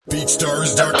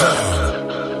BeatStars.com.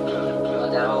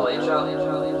 That whole intro? The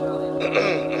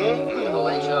whole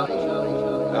intro?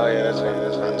 Oh yeah, that's fine.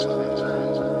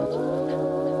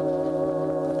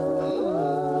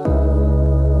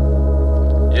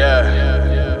 Yeah.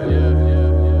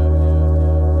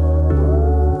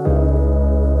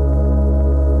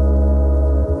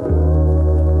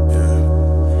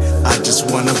 I just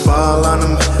wanna ball on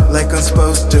them like I'm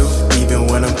supposed to. Even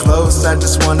when I'm close, I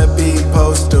just wanna be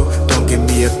postal. Don't give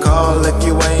me a call if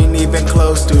you ain't even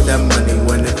close to that money.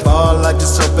 When it fall, I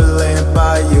just hope it land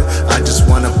by you. I just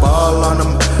wanna ball on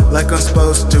them like I'm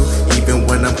supposed to. Even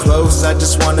when I'm close, I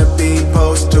just wanna be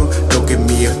postal. Don't give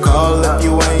me a call if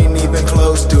you ain't even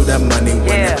close to that money.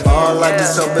 When it fall, I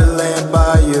just hope it land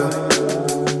by you.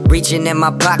 Reaching in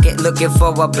my pocket, looking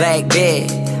for a black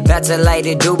bed. About to light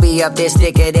a doobie up there,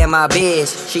 stick it in my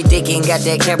biz. She thinking got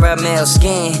that caramel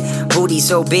skin. Booty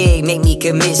so big, make me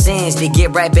commit sins to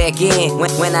get right back in.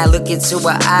 When I look into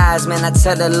her eyes, man, I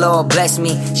tell the Lord bless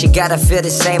me. She gotta feel the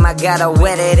same, I gotta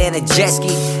wet it in a jet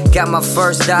ski. Got my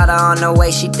first daughter on the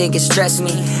way, she think it stress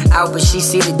me out, but she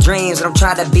see the dreams, and I'm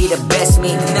trying to be the best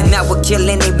me. And I would kill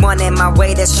anyone in my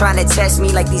way that's trying to test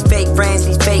me. Like these fake friends,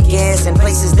 these fake ends, and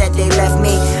places that they left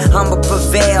me. I'ma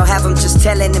prevail, have them just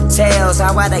telling them tales.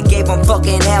 How I done gave them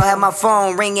fucking hell, had my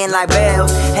phone ringing like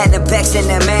bells. Had the packs in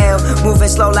the mail, moving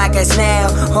slow like a snail.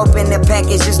 Hoping the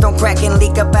package just don't crack and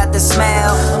leak up out the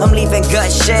smell. I'm leaving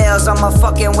gut shells on my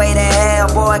fucking way to hell.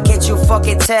 Boy, can't you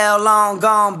fucking tell, long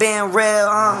gone, been real,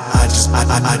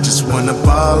 I just wanna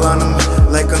ball on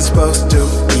them like I'm supposed to.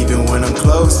 Even when I'm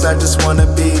close, I just wanna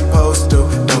be postal.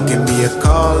 Don't give me a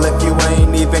call if you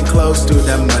ain't even close to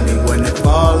that money. When it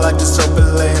fall, I just hope it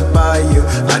land by you.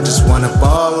 I just wanna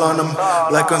ball on them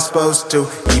like I'm supposed to.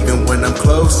 Even when I'm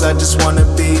close, I just wanna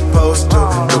be postal.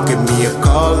 Don't give me a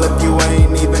call if you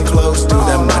ain't even close to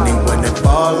that money. When it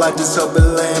fall, I just hope it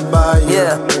land by you.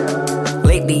 Yeah.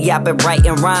 Lately I've been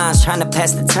writing rhymes, trying to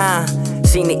pass the time.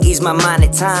 Seem to ease my mind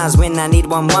at times when I need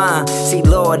one wine. See,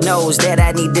 Lord knows that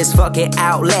I need this fucking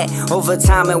outlet. Over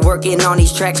time and working on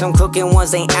these tracks, I'm cooking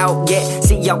ones ain't out yet.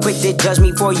 See, y'all quick to judge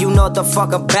me before you know what the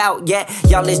fuck about yet.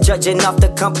 Y'all is judging off the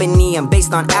company and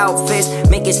based on outfits,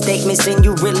 making statements and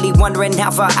you really wondering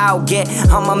how far I'll get.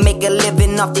 I'ma make a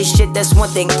living off this shit, that's one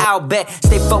thing I'll bet.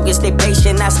 Stay focused, stay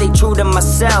patient, I stay true to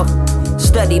myself.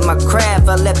 Study my craft,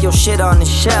 I left your shit on the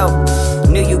shelf.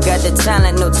 Knew you got the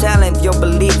talent, no talent if you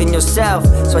believe in yourself.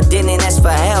 So I didn't ask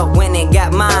for help, went and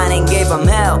got mine and gave them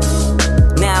hell.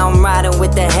 Now I'm riding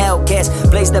with the Hellcats,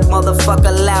 blaze that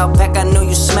motherfucker loud pack, I know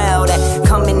you smell that.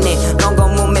 Coming in, don't go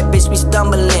movement, bitch, we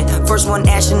stumbling. First one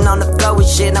ashing on the floor and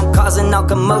shit, I'm causing all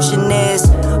commotion. It's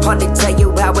hard to tell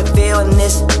you how it feel in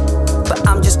this, but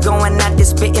I'm just going out there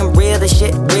spitting real the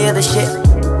shit, real the shit.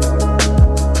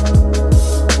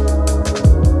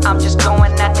 I'm just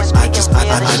going at this I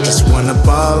just wanna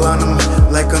ball on them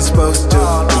like I'm supposed to.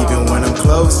 Even when I'm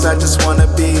close, I just wanna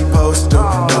be postal.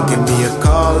 Don't give me a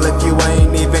call if you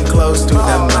ain't even close to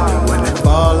that money.